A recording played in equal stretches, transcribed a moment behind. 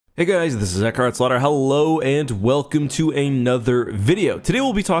Hey guys, this is EckhartsLadder. Hello and welcome to another video. Today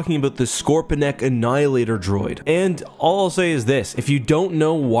we'll be talking about the SCORPENEK Annihilator Droid. And all I'll say is this, if you don't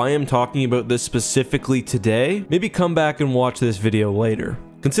know why I'm talking about this specifically today, maybe come back and watch this video later.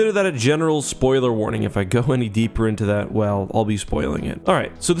 Consider that a general spoiler warning. If I go any deeper into that, well, I'll be spoiling it.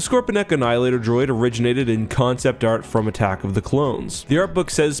 Alright, so the SCORPENEK Annihilator Droid originated in concept art from Attack of the Clones. The art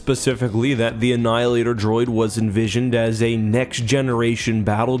book says specifically that the Annihilator Droid was envisioned as a next-generation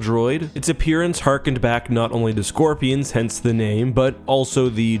battle droid. Its appearance harkened back not only to Scorpions, hence the name, but also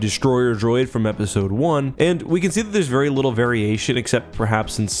the Destroyer Droid from Episode 1, and we can see that there's very little variation, except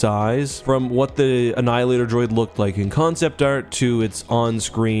perhaps in size, from what the Annihilator Droid looked like in concept art to its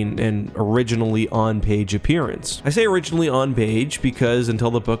on-screen and originally on-page appearance. I say originally on-page because until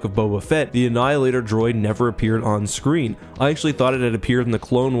the Book of Boba Fett, the Annihilator Droid never appeared on-screen. I actually thought it had appeared in the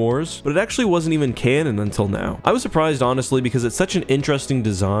Clone Wars, but it actually wasn't even canon until now. I was surprised honestly because it's such an interesting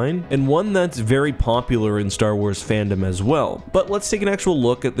design, and one that's very popular in Star Wars fandom as well. But let's take an actual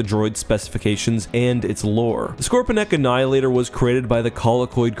look at the droid's specifications and its lore. The SCORPENEK Annihilator was created by the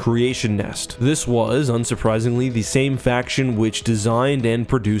Colicoid Creation Nest. This was, unsurprisingly, the same faction which designed and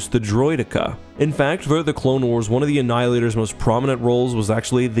produced the Droideka. In fact, throughout the Clone Wars, one of the Annihilator's most prominent roles was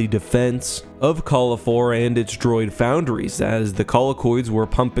actually the defense of Colifor and its droid foundries, as the Colicoids were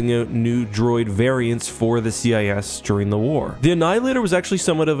pumping out new droid variants for the CIS during the war. The Annihilator was actually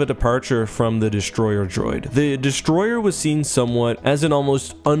somewhat of a departure from the Destroyer droid. The Destroyer was seen somewhat as an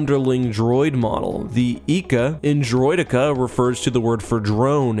almost underling droid model. The Ika in Droideka refers to the word for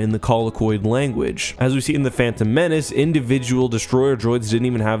drone in the Colicoid language. As we see in the Phantom Menace, individual Destroyer droids didn't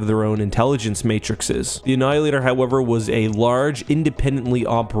even have their own intelligence matrices. The Annihilator, however, was a large, independently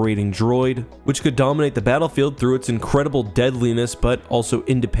operating droid, which could dominate the battlefield through its incredible deadliness, but also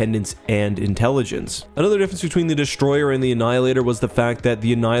independence and intelligence. Another difference between the Destroyer and the Annihilator was the fact that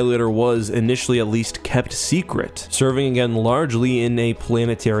the Annihilator was initially at least kept secret, serving again largely in a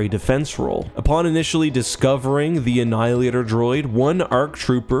planetary defense role. Upon initially discovering the Annihilator droid, one ARC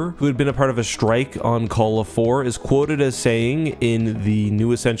trooper who had been a part of a strike on Colifor is quoted as saying in the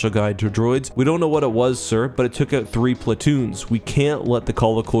New Essential Guide to Droids, "We don't know what it was, sir, but it took out 3 platoons. We can't let the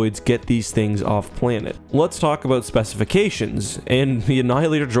Colicoids get these things off planet." Let's talk about specifications, and the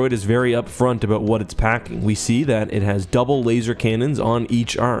Annihilator droid is very upfront about what it's packing. We see that it has double laser cannons on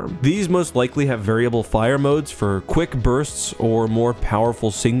each arm. These most likely have variable fire modes for quick bursts or more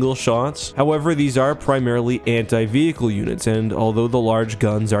powerful single shots. However, these are primarily anti-vehicle units, and although the large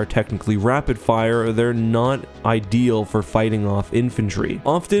guns are technically rapid fire, they're not ideal for fighting off infantry.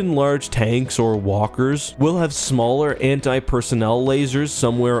 Often large tanks or walkers will have smaller anti-personnel lasers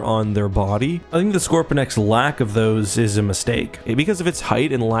somewhere on their body. I think the SCORPENEK's lack of those is a mistake. Because of its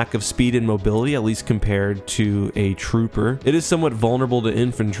height and lack of speed and mobility, at least compared to a trooper, it is somewhat vulnerable to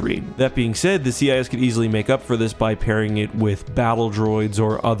infantry. That being said, the CIS could easily make up for this by pairing it with battle droids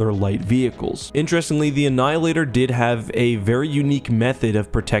or other light vehicles. Interestingly, the Annihilator did have a very unique method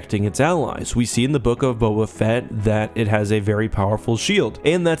of protecting its allies. We see in the Book of Boba Fett that it has a very powerful shield,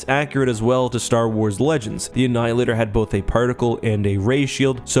 and that's accurate as well to Star Wars Legends. The Annihilator had both a particle and a ray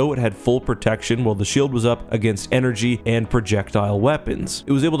shield, so it had full protection while the shield was up against energy and projectile weapons.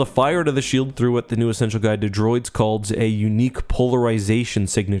 It was able to fire to the shield through what the New Essential Guide to Droids calls a unique polarization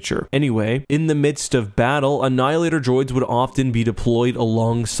signature. Anyway, in the midst of battle, Annihilator droids would often be deployed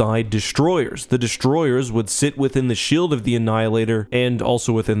alongside destroyers. The destroyers would sit within the shield of the Annihilator and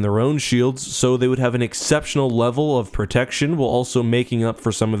also within their own shields, so they would have an exceptional level of protection while also making up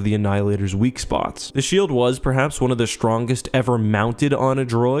for some of the Annihilator's weak spots. The shield was perhaps one of the strongest ever mounted on a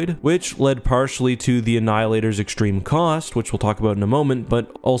droid, which led partially to the Annihilator's extreme cost, which we'll talk about in a moment,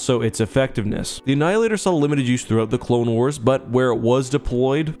 but also its effectiveness. The Annihilator saw limited use throughout the Clone Wars, but where it was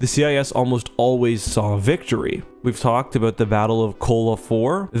deployed, the CIS almost always saw victory. We've talked about the Battle of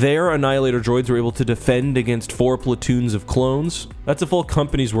Colifor. There, Annihilator droids were able to defend against 4 platoons of clones. That's a full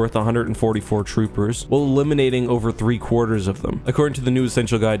company's worth, 144 troopers, while eliminating over 3/4 of them. According to the New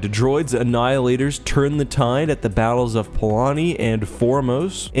Essential Guide to Droids, Annihilators turned the tide at the battles of Polani and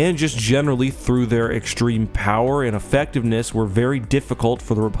Formos, and just generally through their extreme power and effectiveness were very difficult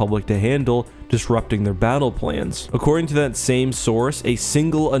for the Republic to handle, disrupting their battle plans. According to that same source, a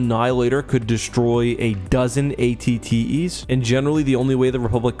single Annihilator could destroy a dozen ATTEs, and generally the only way the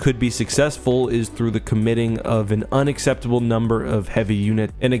Republic could be successful is through the committing of an unacceptable number of heavy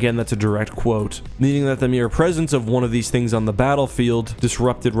units, and again that's a direct quote, meaning that the mere presence of one of these things on the battlefield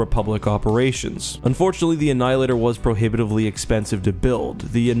disrupted Republic operations. Unfortunately, the Annihilator was prohibitively expensive to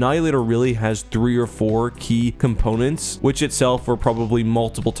build. The Annihilator really has 3 or 4 key components, which itself were probably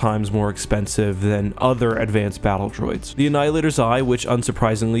multiple times more expensive defensive than other advanced battle droids. The Annihilator's eye, which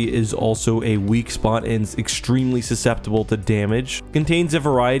unsurprisingly is also a weak spot and is extremely susceptible to damage, contains a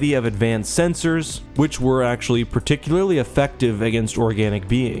variety of advanced sensors, which were actually particularly effective against organic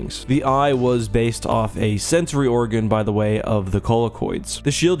beings. The eye was based off a sensory organ, by the way, of the colocoids.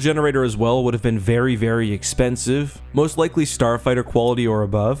 The shield generator as well would have been very expensive, most likely starfighter quality or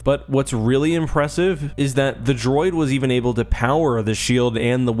above, but what's really impressive is that the droid was even able to power the shield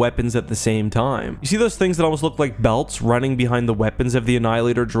and the weapons at the same time. You see those things that almost look like belts running behind the weapons of the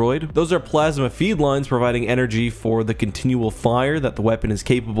Annihilator droid? Those are plasma feed lines providing energy for the continual fire that the weapon is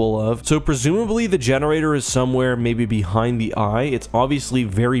capable of. So presumably the generator is somewhere maybe behind the eye. It's obviously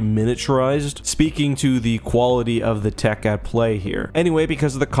very miniaturized, speaking to the quality of the tech at play here. Anyway,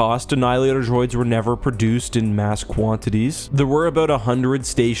 because of the cost, Annihilator droids were never produced in mass quantities. There were about 100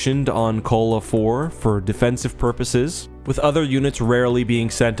 stationed on Cola 4 for defensive purposes, with other units rarely being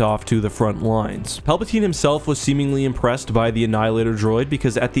sent off to the front lines. Palpatine himself was seemingly impressed by the Annihilator droid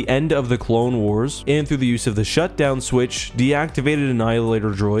because at the end of the Clone Wars, and through the use of the shutdown switch, deactivated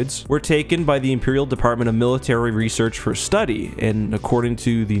Annihilator droids were taken by the Imperial Department of Military Research for study, and according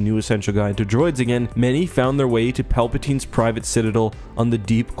to the New Essential Guide to Droids again, many found their way to Palpatine's private citadel on the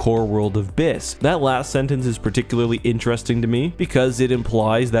deep core world of Biss. That last sentence is particularly interesting to me because it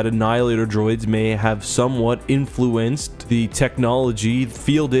implies that Annihilator droids may have somewhat influenced the technology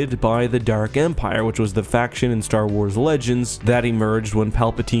fielded by the Dark Empire, which was the faction in Star Wars Legends that emerged when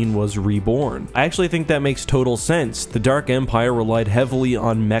Palpatine was reborn. I actually think that makes total sense. The Dark Empire relied heavily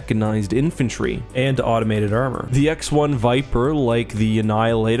on mechanized infantry and automated armor. The X-1 Viper, like the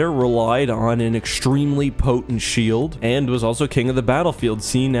Annihilator, relied on an extremely potent shield and was also king of the battlefield,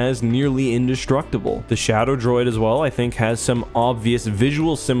 seen as nearly indestructible. The Shadow droid as well, I think, has some obvious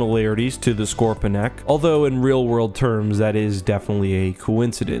visual similarities to the Scorpenek, although in real-world terms that is definitely a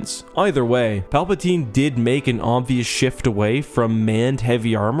coincidence. Either way, Palpatine did make an obvious shift away from manned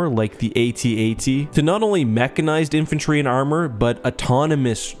heavy armor like the AT-AT to not only mechanized infantry and armor, but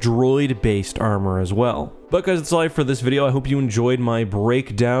autonomous droid-based armor as well. But guys, that's all I have for this video. I hope you enjoyed my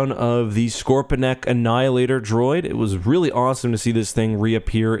breakdown of the Scorpenek Annihilator droid. It was really awesome to see this thing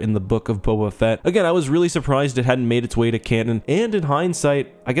reappear in the Book of Boba Fett. Again, I was really surprised it hadn't made its way to canon, and in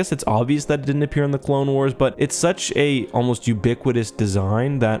hindsight, I guess it's obvious that it didn't appear in the Clone Wars, but it's such a almost ubiquitous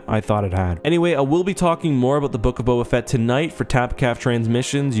design that I thought it had. Anyway, I will be talking more about the Book of Boba Fett tonight for TapCaf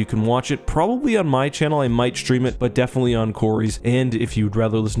Transmissions. You can watch it probably on my channel. I might stream it, but definitely on Corey's. And if you'd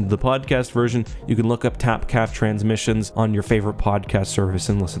rather listen to the podcast version, you can look up TapCaf Transmissions on your favorite podcast service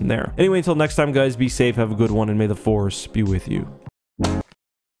and listen there. Anyway, until next time, guys, be safe, have a good one, and may the Force be with you.